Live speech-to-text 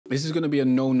This is going to be a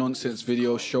no-nonsense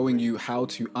video showing you how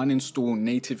to uninstall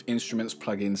Native Instruments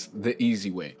plugins the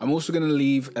easy way. I'm also going to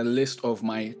leave a list of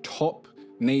my top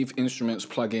Native Instruments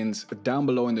plugins down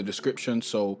below in the description,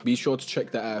 so be sure to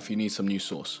check that out if you need some new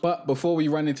source. But before we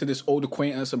run into this old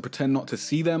acquaintance and pretend not to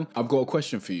see them, I've got a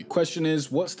question for you. Question is,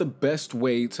 what's the best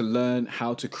way to learn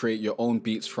how to create your own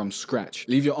beats from scratch?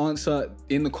 Leave your answer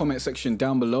in the comment section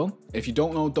down below. If you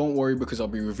don't know, don't worry, because I'll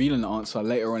be revealing the answer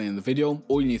later on in the video.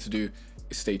 All you need to do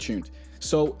is stay tuned.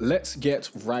 So let's get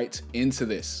right into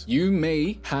this. You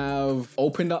may have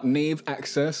opened up Native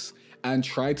Access and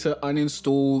try to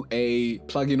uninstall a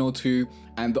plugin or two,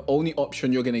 and the only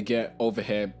option you're gonna get over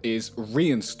here is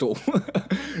reinstall.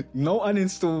 No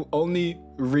uninstall, only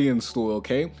reinstall,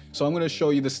 okay? So I'm gonna show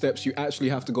you the steps you actually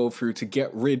have to go through to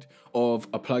get rid of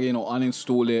a plugin or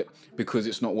uninstall it because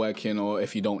it's not working or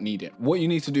if you don't need it. What you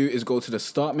need to do is go to the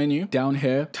start menu, down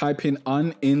here, type in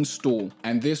uninstall,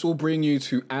 and this will bring you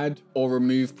to add or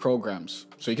remove programs.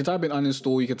 So you can type in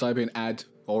uninstall, you can type in add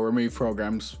or remove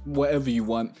programs, whatever you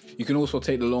want. You can also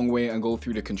take the long way and go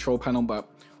through the control panel, but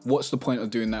what's the point of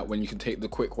doing that when you can take the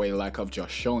quick way like I've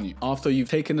just shown you? After you've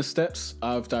taken the steps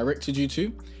I've directed you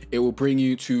to, it will bring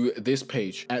you to this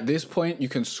page. At this point, you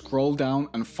can scroll down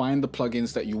and find the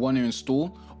plugins that you want to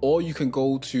install, or you can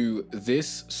go to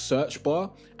this search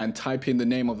bar and type in the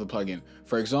name of the plugin.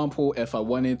 For example, if I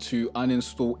wanted to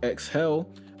uninstall Exhale,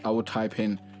 I would type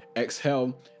in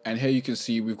Exhale, and here you can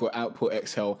see we've got output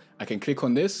Exhale. I can click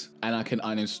on this and I can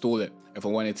uninstall it. If I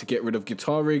wanted to get rid of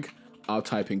Guitar Rig, I'll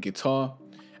type in guitar,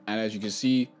 and as you can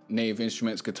see, Native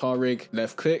Instruments Guitar Rig,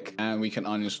 left click, and we can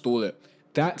uninstall it.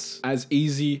 That's as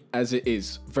easy as it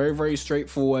is. Very, very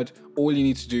straightforward. All you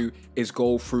need to do is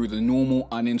go through the normal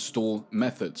uninstall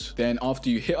methods. Then after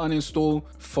you hit uninstall,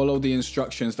 follow the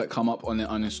instructions that come up on the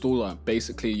uninstaller.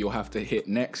 Basically, you'll have to hit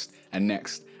next and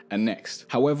next and next.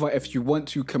 However, if you want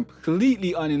to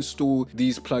completely uninstall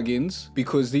these plugins,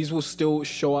 because these will still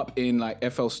show up in like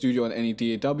FL Studio and any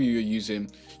DAW you're using,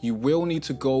 you will need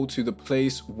to go to the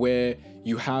place where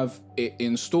you have it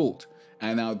installed.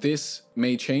 And now this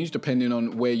may change depending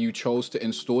on where you chose to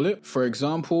install it. For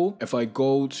example, if I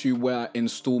go to where I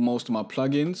install most of my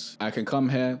plugins, I can come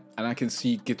here and I can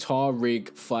see Guitar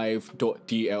Rig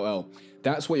 5.dll.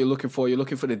 That's what you're looking for. You're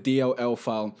looking for the DLL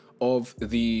file of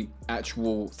the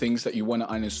actual things that you want to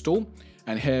uninstall.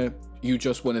 And here you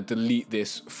just want to delete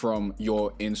this from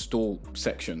your install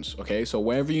sections. Okay, so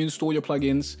wherever you install your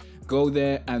plugins, go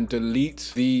there and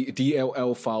delete the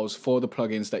DLL files for the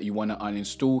plugins that you want to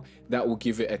uninstall. That will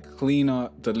give it a cleaner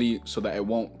delete so that it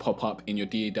won't pop up in your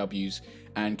DAWs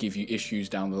and give you issues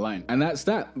down the line. And that's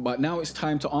that. But now it's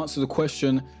time to answer the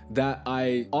question that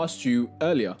I asked you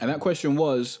earlier. And that question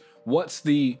was, what's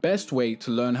the best way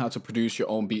to learn how to produce your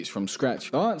own beats from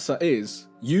scratch? The answer is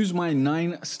use my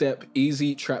 9-step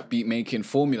easy trap beat making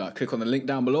formula. Click on the link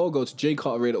down below, go to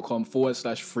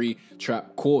jcarterray.com/free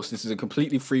trap course. This is a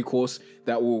completely free course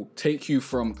that will take you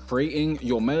from creating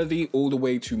your melody all the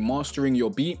way to mastering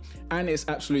your beat, and it's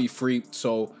absolutely free.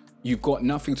 So you've got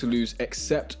nothing to lose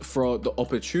except for the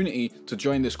opportunity to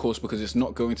join this course, because it's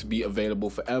not going to be available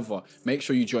forever. Make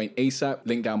sure you join ASAP,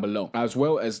 link down below, as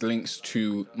well as links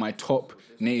to my top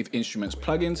Native Instruments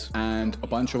plugins and a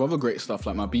bunch of other great stuff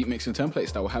like my beat mixing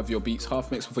templates that will have your beats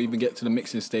half mixed before you even get to the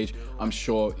mixing stage. I'm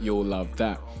sure you'll love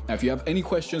that. Now, if you have any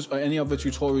questions or any other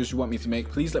tutorials you want me to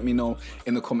make, please let me know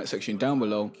in the comment section down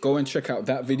below. Go and check out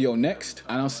that video next,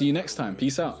 and I'll see you next time.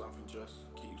 Peace out.